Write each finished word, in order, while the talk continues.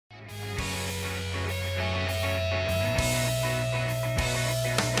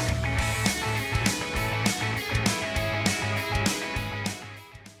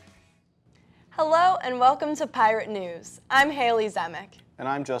and welcome to Pirate News. I'm Haley Zemek. And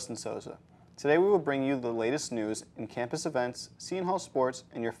I'm Justin Sousa. Today we will bring you the latest news in campus events, Seton Hall Sports,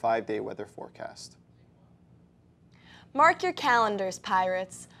 and your 5-day weather forecast. Mark your calendars,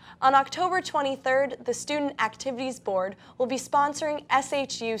 Pirates. On October 23rd, the Student Activities Board will be sponsoring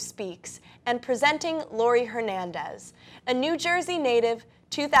SHU Speaks and presenting Laurie Hernandez, a New Jersey native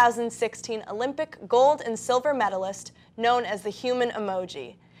 2016 Olympic gold and silver medalist known as the human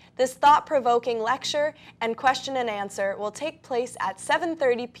emoji. This thought-provoking lecture and question and answer will take place at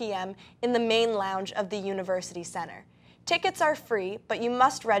 7:30 p.m. in the main lounge of the University Center. Tickets are free, but you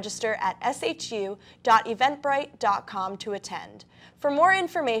must register at shu.eventbrite.com to attend. For more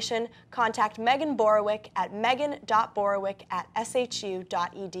information, contact Megan Borowick at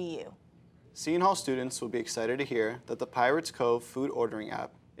megan.borowick@shu.edu. Seton Hall students will be excited to hear that the Pirates Cove food ordering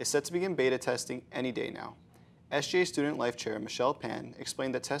app is set to begin beta testing any day now. SGA Student Life Chair Michelle Pan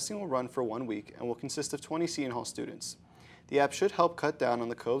explained that testing will run for 1 week and will consist of 20 Seton Hall students. The app should help cut down on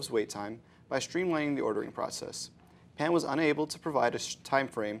the Cove's wait time by streamlining the ordering process. Pan was unable to provide a time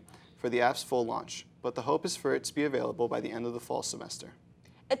frame for the app's full launch, but the hope is for it to be available by the end of the fall semester.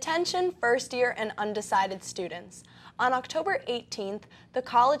 Attention first-year and undecided students. On October 18th, the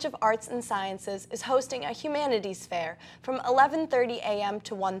College of Arts and Sciences is hosting a humanities fair from 11:30 a.m.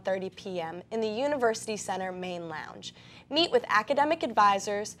 to 1:30 p.m. in the University Center main lounge. Meet with academic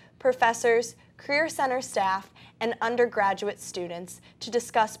advisors, professors, Career Center staff, and undergraduate students to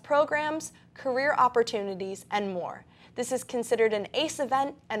discuss programs, career opportunities, and more. This is considered an ACE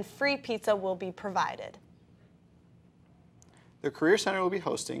event, and free pizza will be provided. The Career Center will be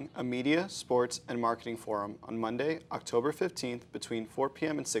hosting a media, sports, and marketing forum on Monday, October 15th between 4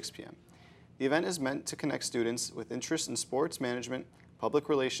 p.m. and 6 p.m. The event is meant to connect students with interest in sports management, public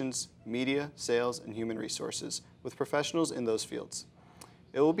relations, media, sales, and human resources with professionals in those fields.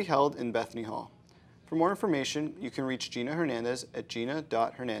 It will be held in Bethany Hall. For more information, you can reach Gina Hernandez at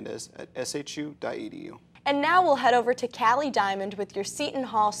gina.hernandez@shu.edu. And now we'll head over to Callie Diamond with your Seton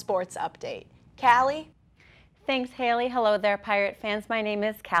Hall Sports update. Callie? Thanks, Haley. Hello there, Pirate fans. My name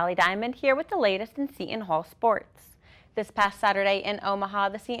is Callie Diamond, here with the latest in Seton Hall sports. This past Saturday in Omaha,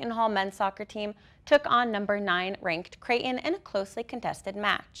 the Seton Hall men's soccer team took on number 9 ranked Creighton in a closely contested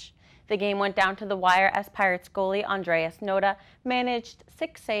match. The game went down to the wire as Pirates goalie Andreas Noda managed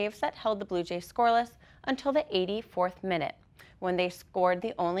 6 saves that held the Blue Jays scoreless until the 84th minute, when they scored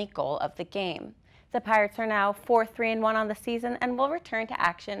the only goal of the game. The Pirates are now 4-3-1 on the season and will return to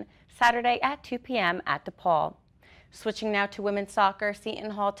action Saturday at 2 p.m. at DePaul. Switching now to women's soccer,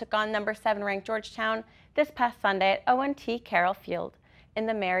 Seton Hall took on number 7 ranked Georgetown this past Sunday at O&T Carroll Field in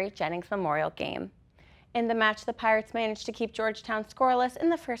the Mary Jennings Memorial game. In the match, the Pirates managed to keep Georgetown scoreless in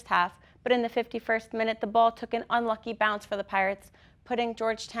the first half, but in the 51st minute, the ball took an unlucky bounce for the Pirates, putting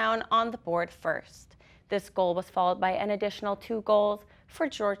Georgetown on the board first. This goal was followed by an additional 2 goals for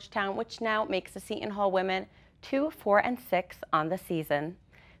Georgetown, which now makes the Seton Hall women 2-4-6 on the season.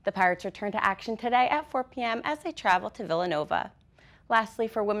 The Pirates return to action today at 4 p.m. as they travel to Villanova. Lastly,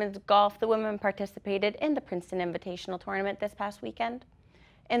 for women's golf, the women participated in the Princeton Invitational Tournament this past weekend.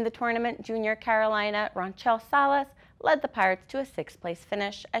 In the tournament, junior Carolina Ronchel Salas led the Pirates to a 6th-place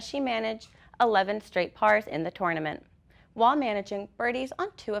finish as she managed 11 straight pars in the tournament, while managing birdies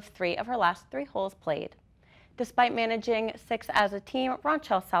on 2 of 3 of her last 3 holes played. Despite managing 6 as a team,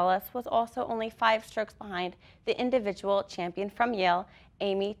 Ronchel Salas was also only 5 strokes behind the individual champion from Yale,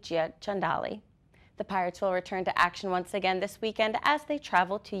 Amy Giachandali. The Pirates will return to action once again this weekend as they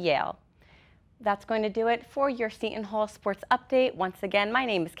travel to Yale. That's going to do it for your Seton Hall Sports Update. Once again, my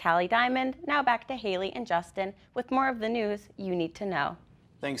name is Callie Diamond. Now back to Haley and Justin with more of the news you need to know.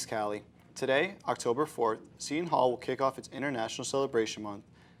 Thanks, Callie. Today, October 4th, Seton Hall will kick off its International Celebration Month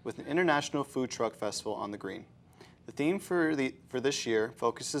with an International Food Truck Festival on the Green. The theme for this year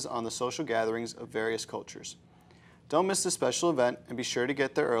focuses on the social gatherings of various cultures. Don't miss this special event and be sure to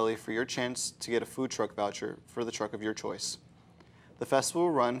get there early for your chance to get a food truck voucher for the truck of your choice. The festival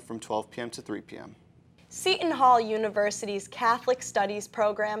will run from 12 p.m. to 3 p.m. Seton Hall University's Catholic Studies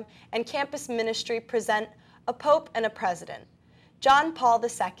program and campus ministry present A Pope and a President, John Paul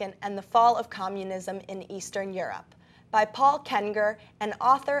II and the Fall of Communism in Eastern Europe, by Paul Kenger, an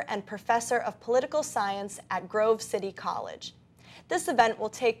author and professor of political science at Grove City College. This event will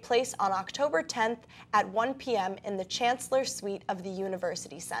take place on October 10th at 1 p.m. in the Chancellor Suite of the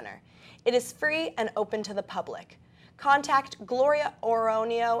University Center. It is free and open to the public. Contact Gloria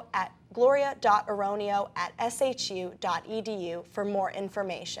Oronio at gloria.oronio@shu.edu for more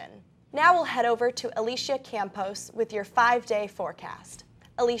information. Now we'll head over to Alicia Campos with your 5-day forecast.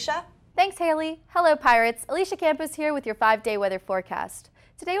 Alicia? Thanks, Haley. Hello, Pirates. Alicia Campos here with your 5-day weather forecast.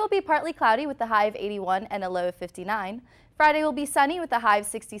 Today will be partly cloudy with a high of 81 and a low of 59. Friday will be sunny with a high of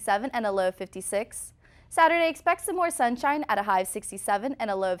 67 and a low of 56. Saturday, expect some more sunshine at a high of 67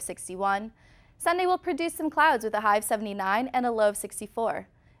 and a low of 61. Sunday will produce some clouds with a high of 79 and a low of 64.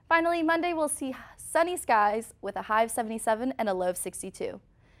 Finally, Monday we'll see sunny skies with a high of 77 and a low of 62.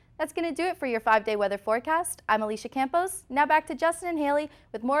 That's going to do it for your 5-day weather forecast. I'm Alicia Campos. Now back to Justin and Haley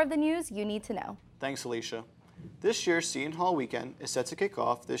with more of the news you need to know. Thanks, Alicia. This year's Seton Hall weekend is set to kick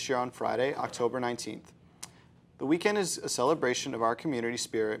off this year on Friday, October 19th. The weekend is a celebration of our community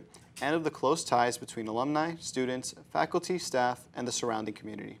spirit and of the close ties between alumni, students, faculty, staff, and the surrounding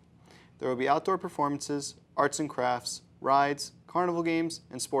community. There will be outdoor performances, arts and crafts, rides, carnival games,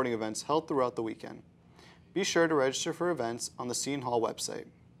 and sporting events held throughout the weekend. Be sure to register for events on the Seton Hall website.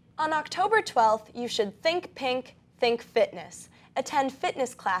 On October 12th, you should think pink, think fitness. Attend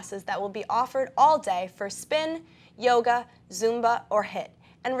fitness classes that will be offered all day for spin, yoga, Zumba, or HIIT,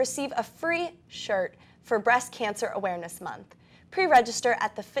 and receive a free shirt for Breast Cancer Awareness Month. Pre-register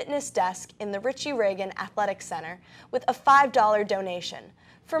at the fitness desk in the Ritchie Reagan Athletic Center with a $5 donation.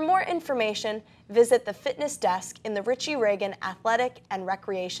 For more information, visit the fitness desk in the Ritchie Reagan Athletic and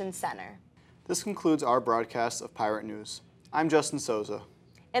Recreation Center. This concludes our broadcast of Pirate News. I'm Justin Sousa.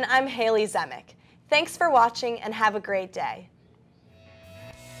 And I'm Haley Zemek. Thanks for watching and have a great day.